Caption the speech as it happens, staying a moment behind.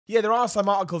yeah, there are some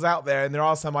articles out there and there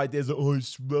are some ideas that, oh,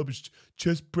 it's rubbish,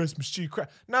 chest press machine crap.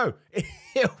 No,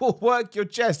 it will work your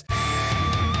chest.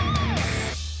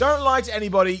 Don't lie to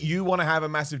anybody. You want to have a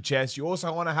massive chest. You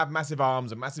also want to have massive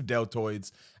arms and massive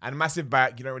deltoids and a massive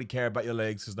back. You don't really care about your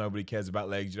legs because nobody cares about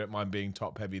legs. You don't mind being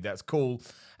top heavy. That's cool.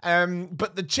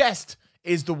 But the chest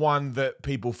is the one that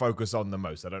people focus on the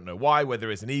most. I don't know why,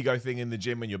 whether it's an ego thing in the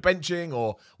gym when you're benching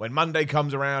or when Monday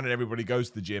comes around and everybody goes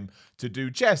to the gym to do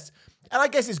chest. And I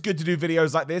guess it's good to do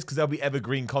videos like this because there'll be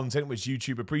evergreen content, which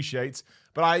YouTube appreciates.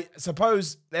 But I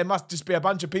suppose there must just be a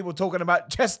bunch of people talking about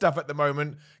chest stuff at the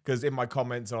moment because in my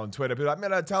comments on Twitter, people are like,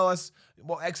 Miller, tell us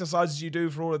what exercises you do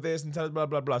for all of this and tell us blah,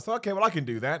 blah, blah. So, okay, well, I can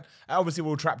do that. Obviously,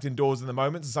 we're all trapped indoors in the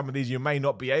moment, so some of these you may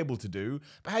not be able to do.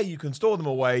 But hey, you can store them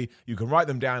away. You can write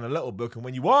them down in a little book. And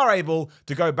when you are able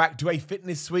to go back to a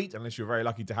fitness suite, unless you're very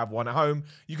lucky to have one at home,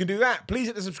 you can do that. Please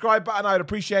hit the subscribe button. I'd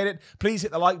appreciate it. Please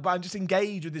hit the like button. Just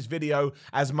engage with this video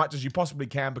as much as you possibly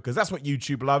can because that's what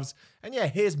YouTube loves. And yeah,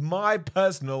 here's my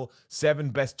personal 7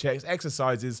 best chest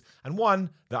exercises and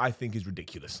one that I think is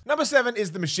ridiculous. Number 7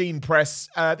 is the machine press.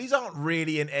 These aren't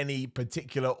really in any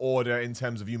particular order in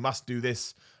terms of you must do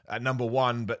this at number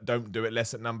 1, but don't do it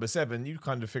less at number 7. You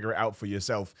kind of figure it out for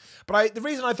yourself. But the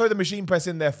reason I throw the machine press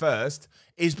in there first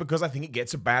is because I think it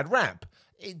gets a bad rap.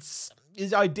 It's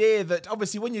the idea that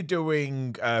obviously when you're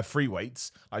doing free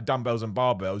weights, like dumbbells and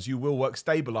barbells, you will work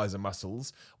stabilizer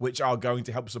muscles, which are going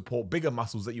to help support bigger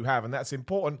muscles that you have, and that's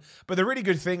important. But the really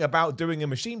good thing about doing a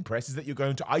machine press is that you're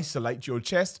going to isolate your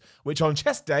chest, which on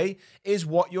chest day is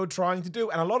what you're trying to do.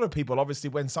 And a lot of people, obviously,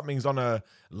 when something's on a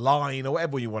line or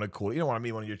whatever you want to call it, you know what I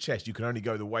mean, on your chest, you can only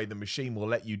go the way the machine will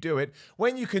let you do it.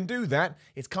 When you can do that,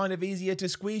 it's kind of easier to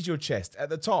squeeze your chest at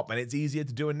the top, and it's easier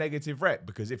to do a negative rep,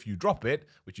 because if you drop it,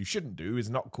 which you shouldn't do,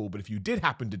 is not cool, but if you did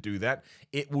happen to do that,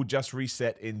 it will just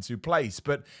reset into place.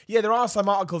 But yeah, there are some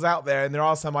articles out there and there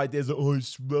are some ideas that, oh,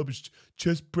 it's rubbish,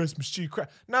 chest press machine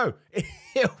crap. No,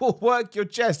 it will work your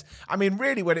chest. I mean,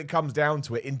 really, when it comes down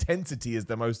to it, intensity is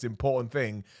the most important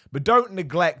thing, but don't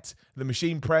neglect the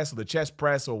machine press or the chest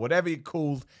press or whatever you're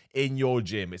called in your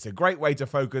gym. It's a great way to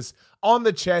focus on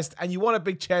the chest, and you want a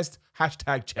big chest,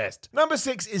 hashtag chest. Number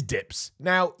 6 is dips.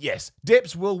 Now, yes,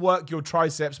 dips will work your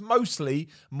triceps mostly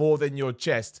more than your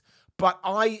chest, but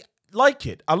I like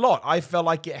it a lot. I felt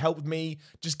like it helped me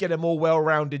just get a more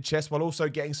well-rounded chest while also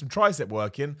getting some tricep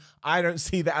work in. I don't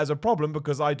see that as a problem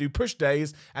because I do push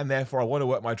days, and therefore I want to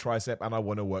work my tricep and I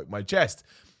want to work my chest.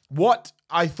 What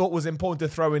I thought was important to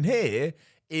throw in here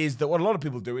is that what a lot of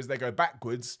people do is they go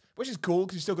backwards, which is cool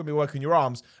because you're still going to be working your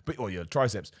arms, or your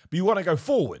triceps, but you want to go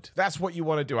forward. That's what you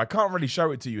want to do. I can't really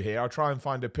show it to you here. I'll try and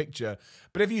find a picture.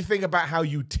 But if you think about how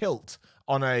you tilt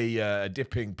on a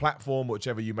dipping platform,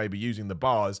 whichever you may be using the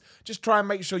bars, just try and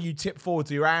make sure you tip forward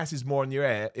so your ass is more in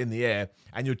the air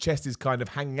and your chest is kind of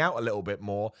hanging out a little bit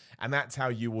more, and that's how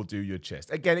you will do your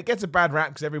chest. Again, it gets a bad rap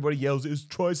because everybody yells it's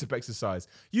tricep exercise.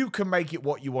 You can make it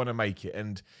what you want to make it,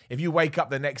 and if you wake up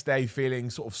the next day feeling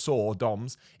sort of sore,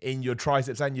 DOMS, in your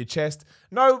triceps and your chest,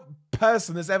 no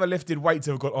person that's ever lifted weights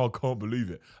ever gone, oh, I can't believe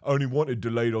it. I only wanted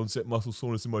delayed onset muscle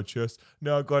soreness in my chest.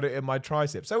 Now I got it in my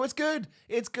triceps. So it's good.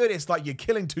 It's good. It's like you're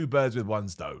killing 2 birds with 1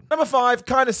 stone. Number 5,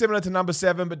 kind of similar to number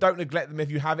 7, but don't neglect them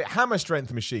if you have it. Hammer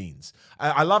strength machines.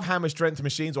 I love hammer strength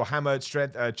machines, or hammer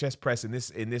strength chest press in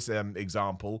this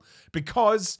example,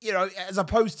 because, you know, as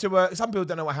opposed to some people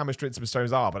don't know what hammer strength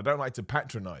machines are, but I don't like to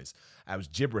patronize. I was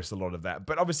gibberish a lot of that.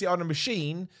 But obviously on a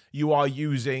machine, you are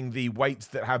using the weights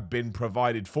that have been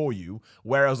provided for you,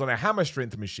 whereas on a hammer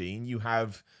strength machine, you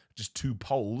have just 2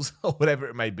 poles or whatever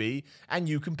it may be, and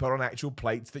you can put on actual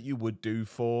plates that you would do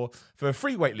for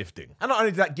free weightlifting. And not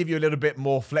only does that give you a little bit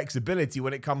more flexibility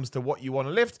when it comes to what you want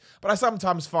to lift, but I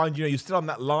sometimes find, you know, you're still on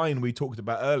that line we talked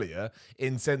about earlier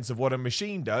in sense of what a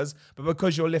machine does, but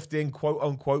because you're lifting quote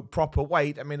unquote proper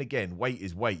weight, I mean, again, weight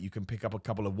is weight. You can pick up a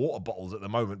couple of water bottles at the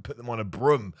moment, put them on a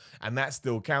broom, and that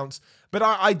still counts. But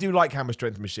I do like hammer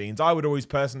strength machines. I would always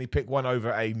personally pick one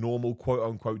over a normal quote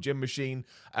unquote gym machine,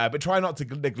 but try not to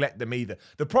neglect them either.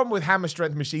 The problem with hammer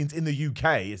strength machines in the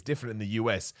UK, it's different in the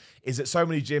US, is that so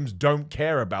many gyms don't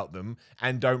care about them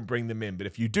and don't bring them in. But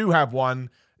if you do have one,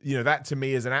 you know, that to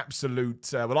me is an absolute,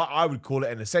 well, I would call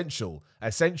it an essential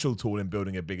tool in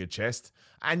building a bigger chest.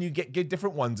 And you get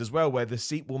different ones as well, where the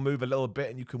seat will move a little bit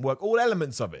and you can work all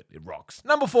elements of it. It rocks.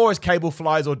 Number 4 is cable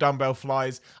flies or dumbbell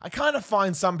flies. I kind of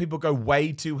find some people go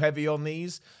way too heavy on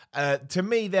these. To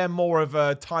me, they're more of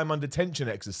a time under tension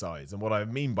exercise. And what I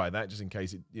mean by that, just in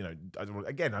case, you know,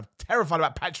 again, I'm terrified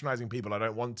about patronizing people. I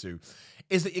don't want to.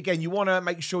 Is that, again, you want to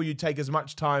make sure you take as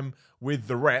much time with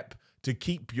the rep to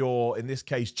keep your, in this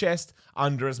case, chest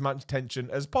under as much tension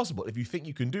as possible. If you think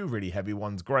you can do really heavy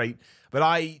ones, great.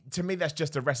 But to me, that's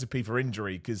just a recipe for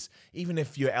injury, because even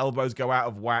if your elbows go out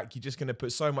of whack, you're just going to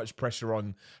put so much pressure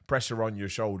on your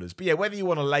shoulders. But yeah, whether you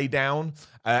want to lay down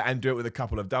and do it with a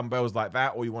couple of dumbbells like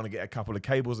that, or you want to get a couple of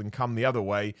cables and come the other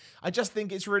way, I just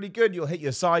think it's really good. You'll hit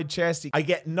your side chest. I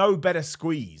get no better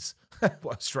squeeze.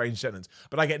 What a strange sentence.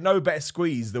 But I get no better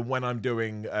squeeze than when I'm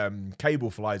doing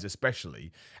cable flies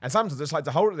especially. And sometimes I just like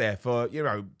to hold it there for,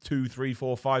 2, 3,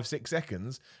 4, 5, 6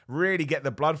 seconds, really get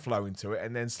the blood flow into it,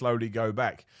 and then slowly go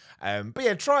back. But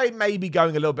yeah, try maybe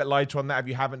going a little bit lighter on that if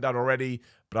you haven't done already.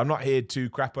 But I'm not here to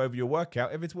crap over your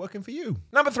workout if it's working for you.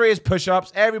 Number 3 is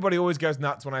push-ups. Everybody always goes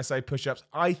nuts when I say push-ups.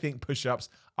 I think push-ups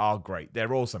are great.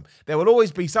 They're awesome. There will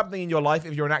always be something in your life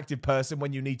if you're an active person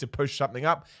when you need to push something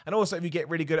up. And also if you get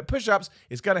really good at push-ups,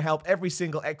 it's going to help every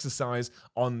single exercise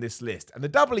on this list. And the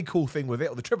doubly cool thing with it,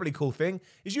 or the triply cool thing,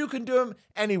 is you can do them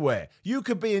anywhere. You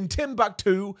could be in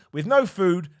Timbuktu with no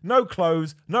food, no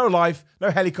clothes, no life, no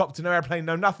helicopter, no airplane,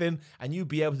 no nothing, and you'd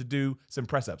be able to do some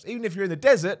press-ups. Even if you're in the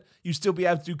desert, you'd still be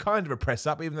able to do kind of a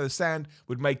press-up, even though the sand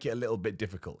would make it a little bit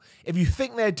difficult. If you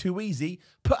think they're too easy,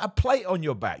 put a plate on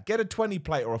your back. Get a 20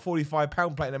 plate or a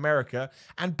 45-pound plate in America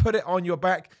and put it on your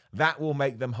back. That will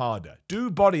make them harder.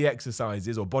 Do body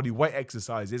exercises or body weight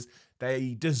exercises.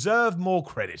 They deserve more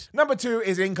credit. Number 2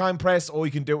 is incline press, or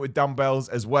you can do it with dumbbells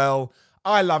as well.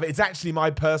 I love it. It's actually my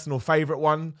personal favorite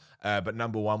one. But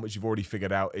number 1, which you've already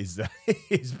figured out, is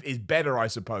better, I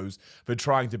suppose, for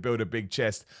trying to build a big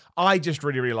chest. I just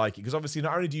really, really like it because obviously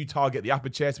not only do you target the upper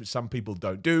chest, which some people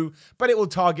don't do, but it will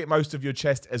target most of your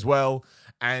chest as well.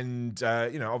 And,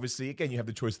 obviously, again, you have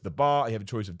the choice of the bar, you have a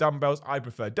choice of dumbbells. I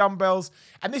prefer dumbbells.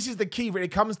 And this is the key when it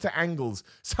comes to angles.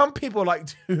 Some people like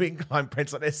to incline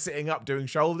press like they're sitting up doing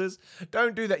shoulders.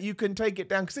 Don't do that. You can take it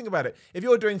down. Because think about it. If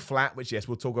you're doing flat, which, yes,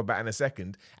 we'll talk about in a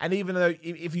second, and even though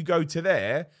if you go to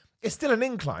there, it's still an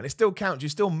incline. It still counts.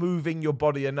 You're still moving your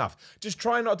body enough. Just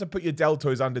try not to put your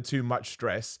deltoids under too much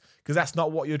stress, because that's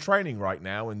not what you're training right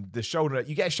now. And the shoulder,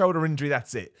 you get a shoulder injury,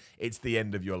 that's it. It's the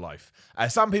end of your life.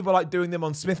 Some people like doing them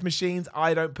on Smith machines.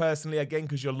 I don't personally, again,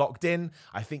 because you're locked in.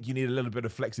 I think you need a little bit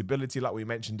of flexibility, like we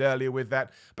mentioned earlier with that.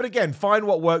 But again, find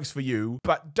what works for you.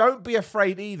 But don't be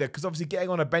afraid either, because obviously getting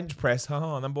on a bench press,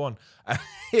 number 1,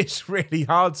 it's really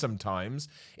hard sometimes.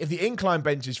 If the incline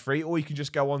bench is free, or you can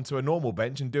just go onto a normal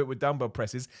bench and do it with dumbbell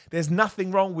presses, there's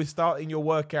nothing wrong with starting your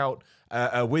workout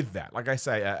with that. Like I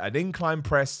say, an incline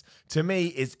press to me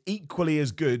is equally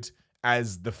as good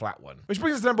as the flat one. Which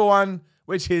brings us to number 1,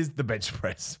 which is the bench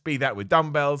press. Be that with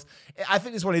dumbbells. I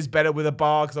think this one is better with a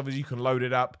bar because obviously you can load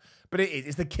it up. But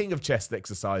it's the king of chest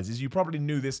exercises. You probably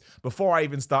knew this before I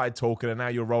even started talking, and now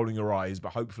you're rolling your eyes.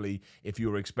 But hopefully, if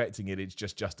you were expecting it, it's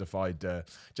just justified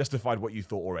what you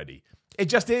thought already. It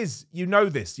just is. You know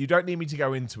this. You don't need me to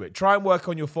go into it. Try and work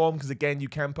on your form because, again, you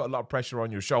can put a lot of pressure on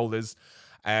your shoulders.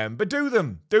 But do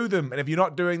them. And if you're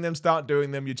not doing them, start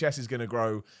doing them. Your chest is going to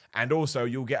grow. And also,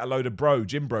 you'll get a load of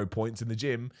gym bro points in the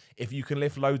gym if you can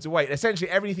lift loads of weight. Essentially,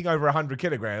 everything over 100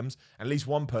 kilograms, at least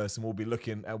one person will be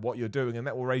looking at what you're doing, and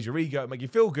that will raise your ego and make you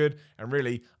feel good. And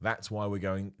really, that's why we're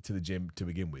going to the gym to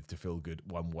begin with, to feel good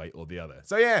one way or the other.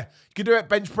 So yeah, you can do it.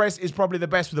 Bench press is probably the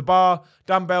best with a bar.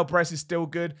 Dumbbell press is still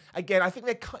good. Again, I think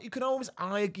you can always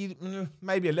argue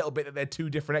maybe a little bit that they're 2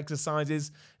 different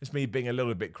exercises. It's me being a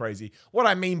little bit crazy. What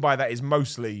I mean by that is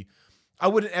mostly, I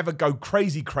wouldn't ever go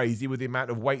crazy with the amount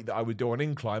of weight that I would do on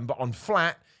incline, but on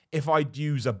flat, if I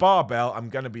use a barbell, I'm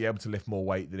going to be able to lift more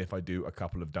weight than if I do a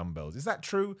couple of dumbbells. Is that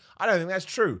true? I don't think that's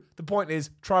true. The point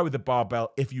is, try with the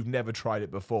barbell. If you've never tried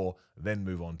it before, then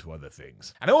move on to other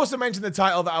things. And I also mentioned the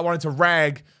title that I wanted to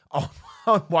rag on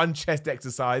one chest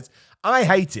exercise. I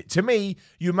hate it. To me,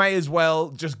 you may as well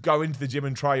just go into the gym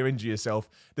and try or injure yourself.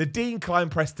 The decline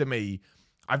press to me,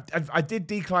 I did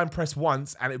decline press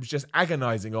once, and it was just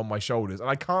agonizing on my shoulders, and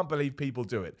I can't believe people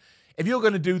do it. If you're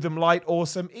going to do them light,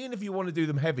 awesome. Even if you want to do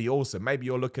them heavy, awesome. Maybe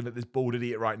you're looking at this bald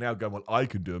idiot right now going, well, I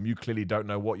can do them. You clearly don't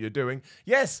know what you're doing.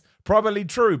 Yes, probably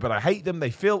true, but I hate them.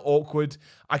 They feel awkward.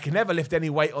 I can never lift any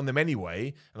weight on them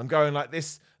anyway, and I'm going like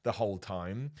this the whole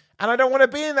time. And I don't want to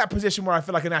be in that position where I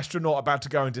feel like an astronaut about to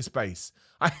go into space.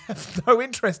 I have no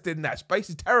interest in that.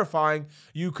 Space is terrifying.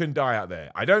 You can die out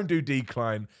there. I don't do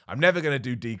decline. I'm never going to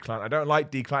do decline. I don't like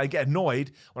decline. I get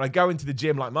annoyed when I go into the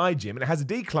gym like my gym and it has a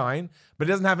decline, but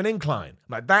it doesn't have an incline.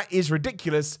 I'm like, that is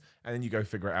ridiculous. And then you go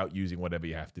figure it out using whatever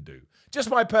you have to do. Just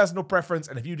my personal preference,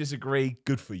 and if you disagree,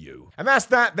 good for you. And that's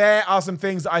that. There are some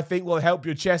things that I think will help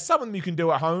your chest. Some of them you can do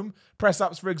at home.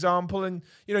 Press-ups, for example, and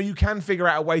you can figure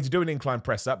out a way to do an incline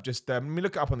press-up. Just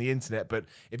look it up on the internet, but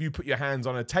if you put your hands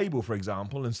on a table, for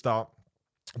example, and start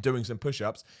doing some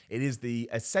push-ups, it is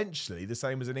essentially the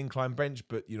same as an incline bench,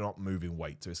 but you're not moving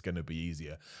weight, so it's going to be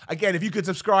easier. Again, if you could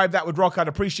subscribe, that would rock. I'd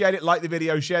appreciate it. Like the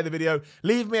video, share the video,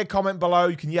 leave me a comment below.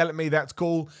 You can yell at me, that's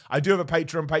cool. I do have a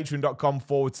Patreon,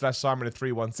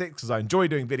 patreon.com/Simon316, because I enjoy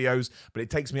doing videos, but it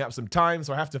takes me up some time,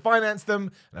 so I have to finance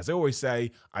them. And as I always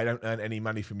say, I don't earn any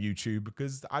money from YouTube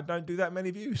because I don't do that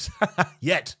many views.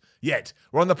 Yet.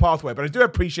 We're on the pathway, but I do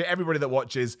appreciate everybody that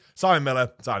watches. Simon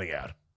Miller, signing out.